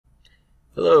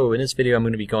Hello, in this video I'm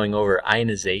going to be going over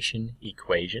ionization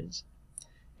equations.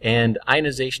 And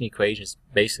ionization equations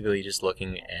basically just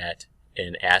looking at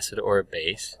an acid or a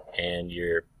base, and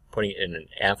you're putting it in an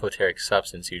amphoteric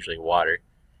substance, usually water,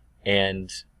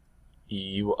 and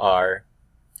you are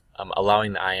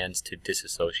allowing the ions to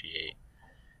dissociate.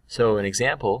 So an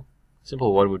example,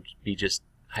 simple one would be just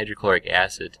hydrochloric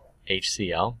acid,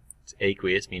 HCl. It's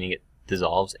aqueous, meaning it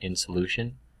dissolves in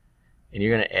solution. And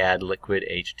you're going to add liquid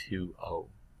H2O.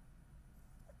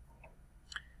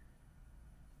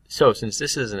 So since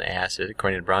this is an acid,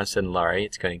 according to Bronsted and Laurie,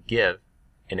 it's going to give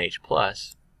an H+.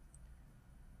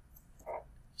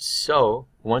 So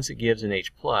once it gives an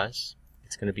H+,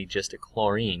 it's going to be just a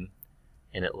chlorine,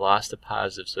 and it lost a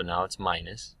positive, so now it's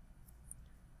minus,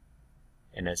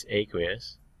 and that's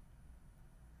aqueous,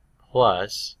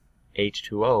 plus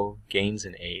H2O gains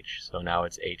an H, so now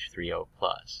it's H3O+.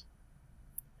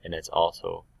 And that's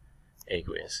also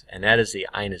aqueous. And that is the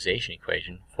ionization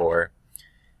equation for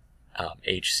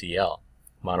HCl,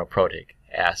 monoprotic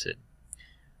acid.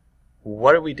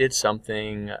 What if we did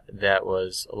something that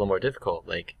was a little more difficult,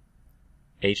 like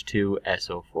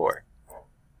H2SO4?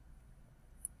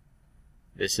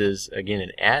 This is, again,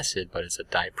 an acid, but it's a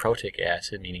diprotic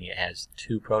acid, meaning it has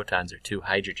two protons or two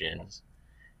hydrogens.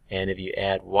 And if you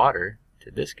add water to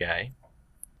this guy,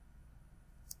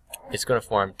 it's going to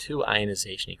form two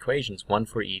ionization equations, one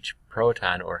for each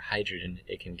proton or hydrogen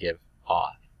it can give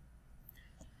off.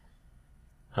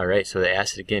 Alright, so the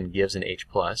acid again gives an H+,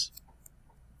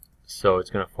 so it's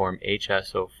going to form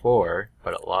HSO4,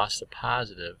 but it lost a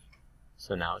positive,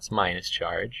 so now it's minus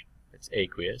charge, it's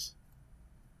aqueous,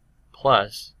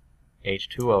 plus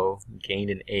H2O gained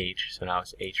an H, so now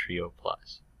it's H3O+,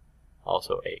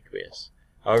 also aqueous.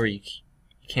 However, you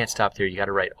can't stop there. You got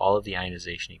to write all of the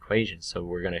ionization equations. So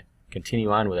we're going to continue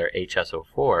on with our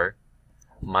HSO4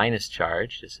 minus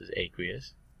charge. This is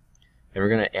aqueous, and we're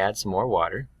going to add some more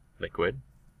water, liquid,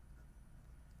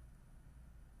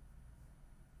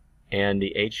 and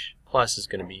the H+ is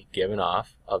going to be given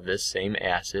off of this same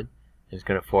acid, and it's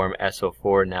going to form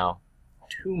SO4, now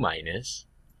 2 minus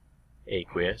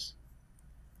aqueous,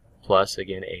 plus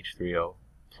again H3O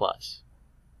plus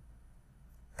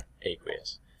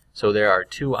aqueous. So there are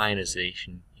two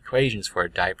ionization equations for a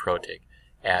diprotic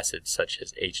acid such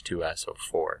as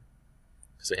H2SO4,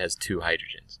 because it has two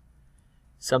hydrogens.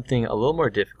 Something a little more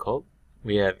difficult,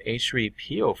 we have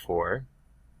H3PO4.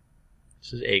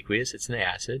 This is aqueous, it's an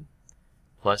acid,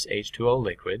 plus H2O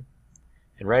liquid.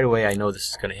 And right away I know this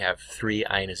is going to have three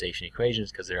ionization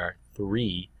equations because there are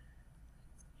three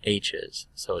H's.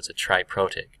 So it's a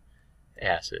triprotic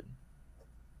acid.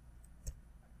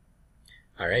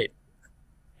 Alright.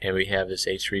 And we have this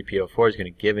H3PO4 is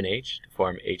going to give an H to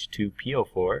form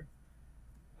H2PO4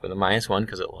 with a -1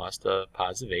 because it lost a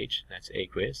positive H. That's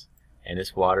aqueous. And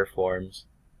this water forms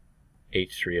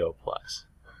H3O+.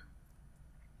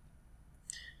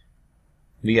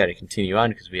 We got to continue on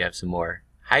because we have some more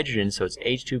hydrogen. So it's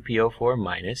H2PO4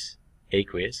 minus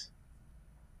aqueous.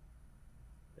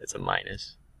 That's a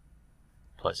minus.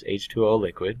 Plus H2O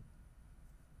liquid.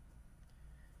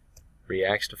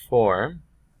 Reacts to form.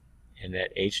 And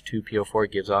that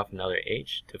H2PO4 gives off another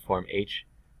H to form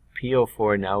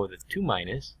HPO4, now with a 2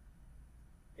 minus,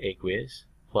 aqueous,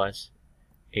 plus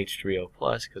H3O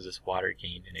plus, because this water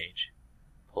gained an H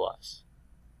plus.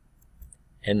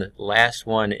 And the last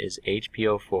one is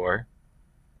HPO4,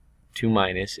 2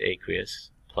 minus,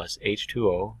 aqueous, plus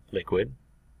H2O, liquid.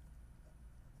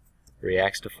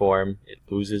 Reacts to form, it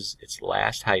loses its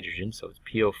last hydrogen, so it's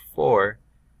PO4,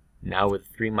 now with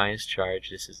 3 minus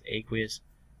charge. This is aqueous,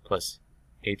 plus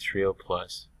H3O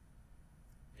plus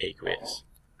aqueous.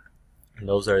 And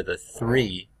those are the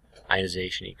three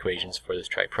ionization equations for this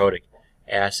triprotic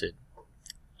acid,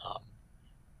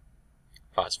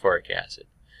 phosphoric acid.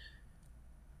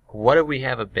 What if we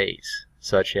have a base,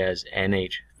 such as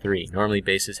NH3? Normally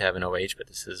bases have an OH, but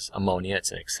this is ammonia,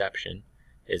 it's an exception.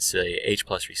 It's a H+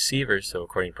 receiver, so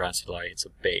according to Bronsted law, it's a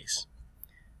base.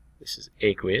 This is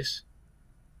aqueous,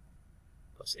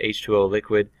 plus H2O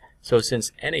liquid. So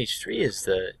since NH3 is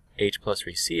the H+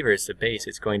 receiver, it's the base,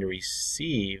 it's going to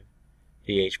receive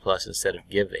the H+ instead of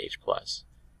give the H+.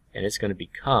 And it's going to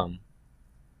become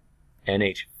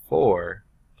NH4+,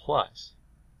 and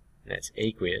that's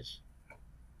aqueous,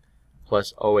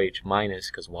 plus OH minus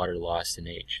because water lost an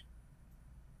H.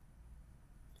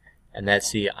 And that's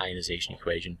the ionization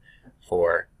equation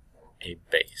for a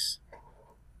base.